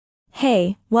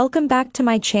Hey, welcome back to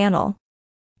my channel.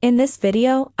 In this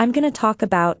video, I'm gonna talk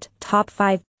about top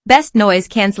 5 best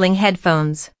noise-canceling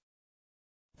headphones.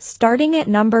 Starting at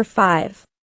number 5.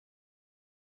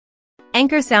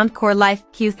 Anker Soundcore Life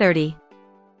Q30.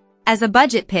 As a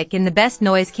budget pick in the best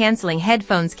noise-canceling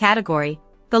headphones category,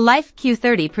 the Life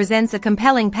Q30 presents a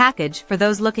compelling package for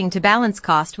those looking to balance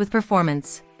cost with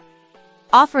performance.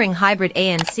 Offering hybrid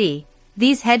ANC,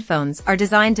 these headphones are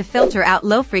designed to filter out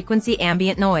low-frequency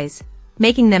ambient noise,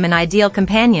 making them an ideal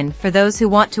companion for those who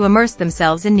want to immerse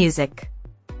themselves in music.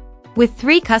 With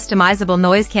 3 customizable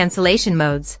noise cancellation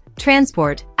modes,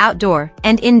 transport, outdoor,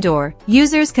 and indoor,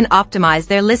 users can optimize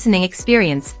their listening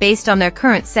experience based on their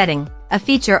current setting, a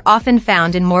feature often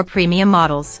found in more premium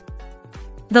models.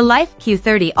 The Life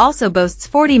Q30 also boasts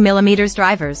 40mm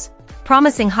drivers,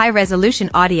 promising high-resolution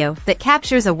audio that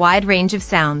captures a wide range of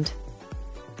sound.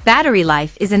 Battery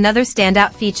life is another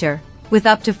standout feature, with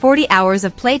up to 40 hours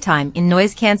of playtime in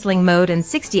noise-canceling mode and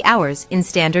 60 hours in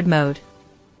standard mode.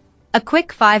 A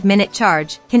quick 5-minute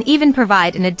charge can even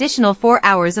provide an additional 4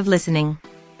 hours of listening.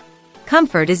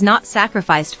 Comfort is not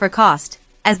sacrificed for cost,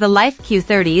 as the Life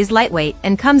Q30 is lightweight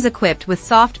and comes equipped with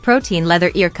soft protein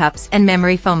leather ear cups and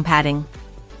memory foam padding.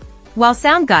 While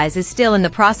SoundGuys is still in the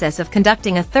process of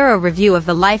conducting a thorough review of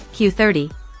the Life Q30,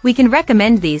 we can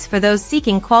recommend these for those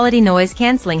seeking quality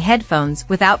noise-canceling headphones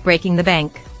without breaking the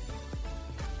bank.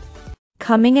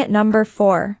 Coming at number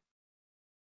 4.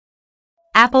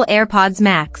 Apple AirPods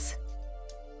Max.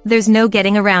 There's no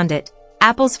getting around it.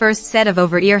 Apple's first set of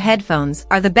over-ear headphones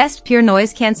are the best pure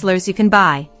noise cancellers you can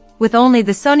buy, with only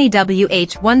the Sony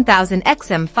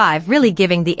WH-1000XM5 really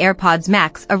giving the AirPods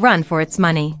Max a run for its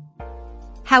money.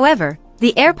 However,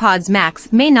 the AirPods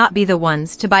Max may not be the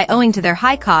ones to buy owing to their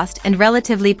high cost and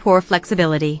relatively poor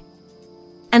flexibility.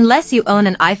 Unless you own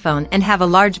an iPhone and have a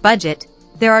large budget,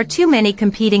 there are too many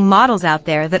competing models out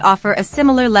there that offer a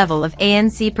similar level of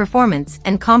ANC performance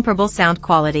and comparable sound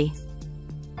quality.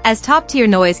 As top-tier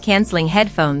noise-canceling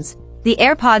headphones, the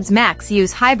AirPods Max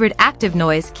use hybrid active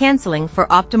noise cancelling for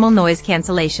optimal noise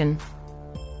cancellation.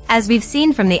 As we've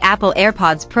seen from the Apple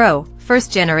AirPods Pro,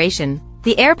 first generation,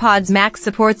 the AirPods Max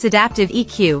supports adaptive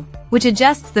EQ, which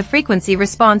adjusts the frequency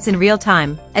response in real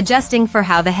time, adjusting for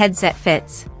how the headset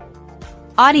fits.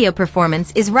 Audio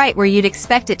performance is right where you'd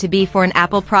expect it to be for an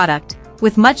Apple product,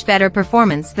 with much better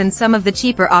performance than some of the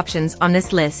cheaper options on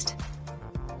this list.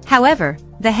 However,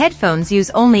 the headphones use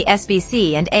only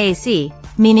SBC and AAC,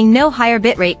 meaning no higher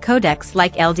bitrate codecs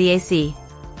like LDAC.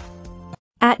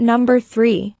 At number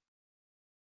 3.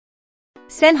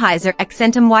 Sennheiser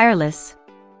ACCENTUM Wireless.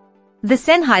 The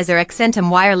Sennheiser ACCENTUM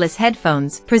wireless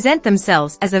headphones present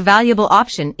themselves as a valuable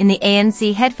option in the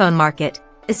ANC headphone market,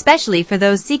 especially for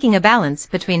those seeking a balance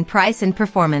between price and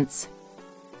performance.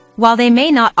 While they may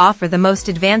not offer the most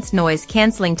advanced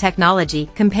noise-canceling technology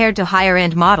compared to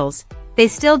higher-end models, they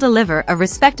still deliver a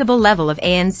respectable level of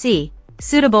ANC,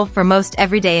 suitable for most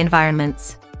everyday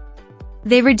environments.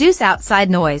 They reduce outside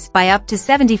noise by up to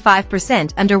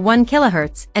 75% under 1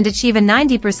 kHz and achieve a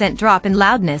 90% drop in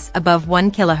loudness above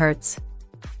 1 kHz.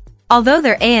 Although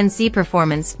their ANC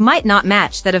performance might not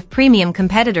match that of premium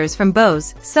competitors from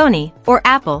Bose, Sony, or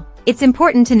Apple, it's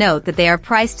important to note that they are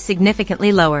priced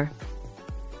significantly lower.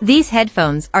 These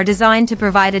headphones are designed to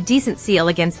provide a decent seal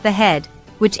against the head,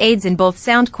 which aids in both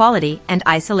sound quality and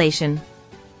isolation.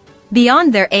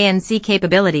 Beyond their ANC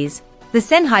capabilities, the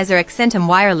Sennheiser ACCENTUM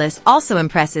Wireless also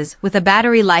impresses with a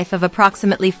battery life of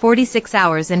approximately 46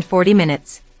 hours and 40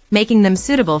 minutes, making them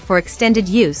suitable for extended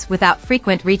use without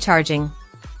frequent recharging.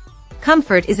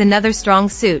 Comfort is another strong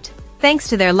suit, thanks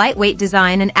to their lightweight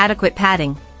design and adequate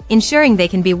padding, ensuring they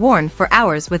can be worn for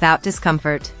hours without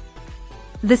discomfort.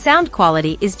 The sound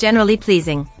quality is generally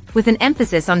pleasing, with an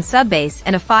emphasis on sub-bass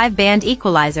and a 5-band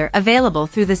equalizer available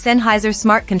through the Sennheiser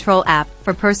Smart Control app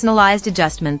for personalized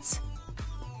adjustments.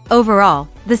 Overall,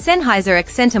 the Sennheiser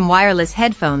ACCENTUM wireless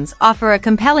headphones offer a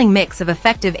compelling mix of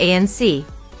effective ANC,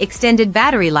 extended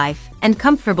battery life, and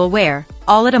comfortable wear,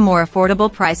 all at a more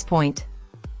affordable price point.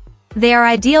 They are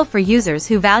ideal for users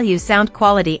who value sound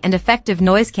quality and effective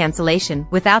noise cancellation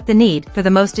without the need for the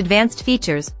most advanced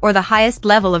features or the highest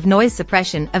level of noise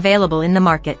suppression available in the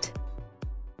market.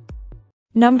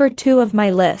 Number 2 of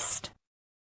my list.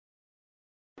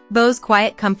 Bose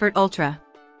QuietComfort Ultra.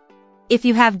 If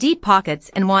you have deep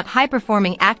pockets and want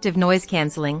high-performing active noise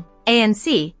cancelling,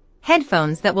 ANC,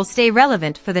 headphones that will stay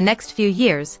relevant for the next few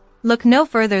years, look no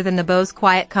further than the Bose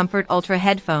QuietComfort Ultra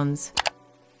headphones.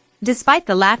 Despite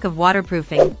the lack of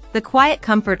waterproofing, the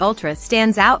QuietComfort Ultra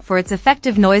stands out for its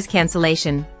effective noise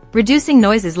cancellation, reducing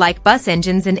noises like bus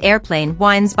engines and airplane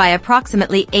whines by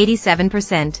approximately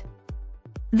 87%.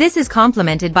 This is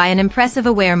complemented by an impressive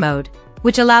aware mode,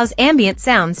 which allows ambient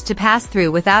sounds to pass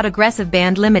through without aggressive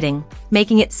band limiting,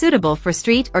 making it suitable for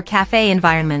street or cafe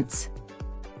environments.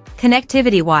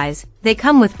 Connectivity-wise, they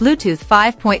come with Bluetooth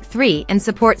 5.3 and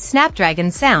support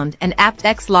Snapdragon Sound and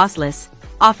aptX lossless,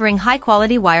 offering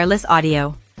high-quality wireless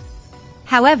audio.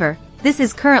 However, this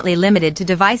is currently limited to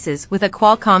devices with a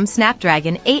Qualcomm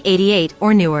Snapdragon 888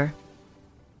 or newer.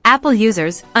 Apple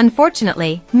users,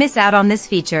 unfortunately, miss out on this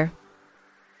feature.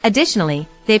 Additionally,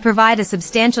 they provide a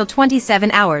substantial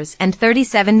 27 hours and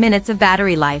 37 minutes of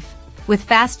battery life, with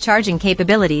fast charging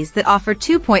capabilities that offer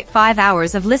 2.5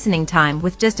 hours of listening time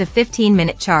with just a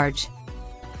 15-minute charge.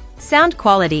 Sound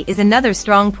quality is another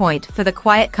strong point for the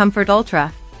QuietComfort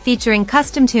Ultra, featuring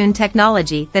custom-tuned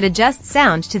technology that adjusts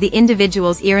sound to the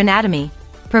individual's ear anatomy,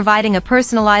 providing a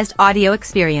personalized audio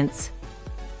experience.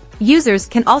 Users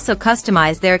can also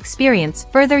customize their experience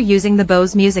further using the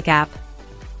Bose Music app.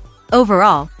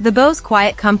 Overall, the Bose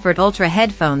QuietComfort Ultra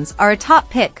headphones are a top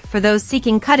pick for those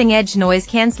seeking cutting-edge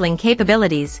noise-canceling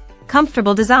capabilities,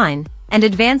 comfortable design, and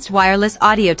advanced wireless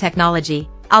audio technology,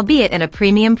 albeit at a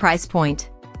premium price point.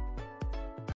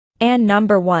 And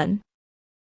number 1.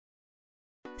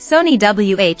 Sony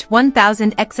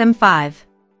WH-1000XM5.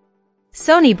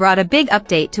 Sony brought a big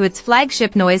update to its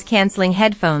flagship noise-canceling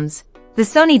headphones, the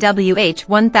Sony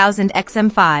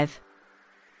WH-1000XM5.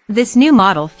 This new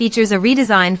model features a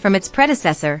redesign from its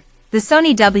predecessor, the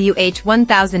Sony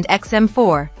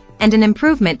WH-1000XM4, and an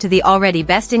improvement to the already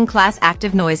best-in-class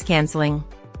active noise cancelling.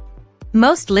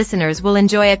 Most listeners will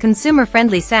enjoy a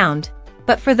consumer-friendly sound,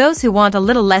 but for those who want a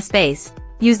little less bass,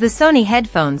 use the Sony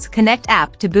Headphones Connect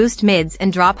app to boost mids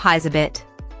and drop highs a bit.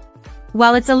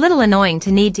 While it's a little annoying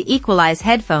to need to equalize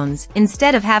headphones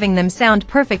instead of having them sound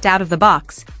perfect out of the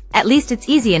box, at least it's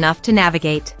easy enough to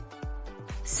navigate.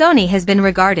 Sony has been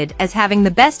regarded as having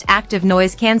the best active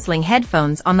noise-canceling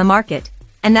headphones on the market,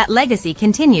 and that legacy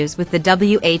continues with the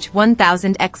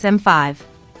WH-1000XM5.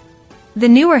 The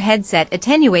newer headset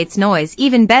attenuates noise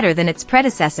even better than its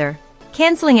predecessor,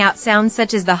 canceling out sounds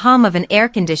such as the hum of an air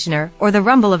conditioner or the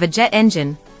rumble of a jet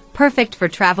engine, perfect for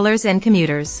travelers and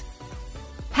commuters.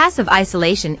 Passive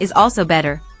isolation is also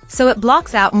better, so it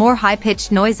blocks out more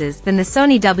high-pitched noises than the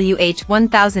Sony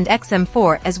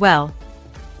WH-1000XM4 as well.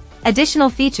 Additional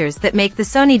features that make the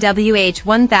Sony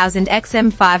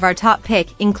WH-1000XM5 our top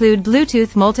pick include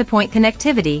Bluetooth multipoint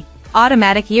connectivity,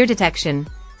 automatic ear detection,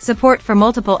 support for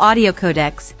multiple audio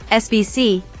codecs,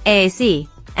 SBC, AAC,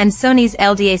 and Sony's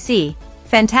LDAC,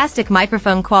 fantastic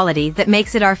microphone quality that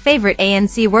makes it our favorite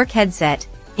ANC work headset,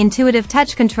 intuitive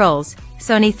touch controls,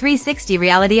 Sony 360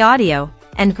 reality audio,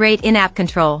 and great in-app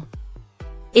control.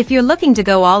 If you're looking to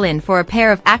go all in for a pair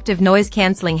of active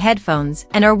noise-canceling headphones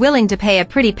and are willing to pay a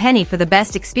pretty penny for the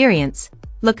best experience,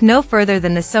 look no further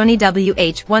than the Sony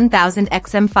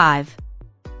WH-1000XM5.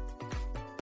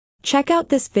 Check out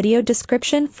this video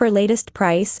description for latest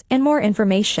price and more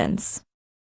informations.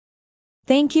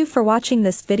 Thank you for watching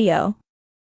this video.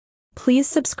 Please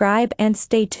subscribe and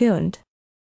stay tuned.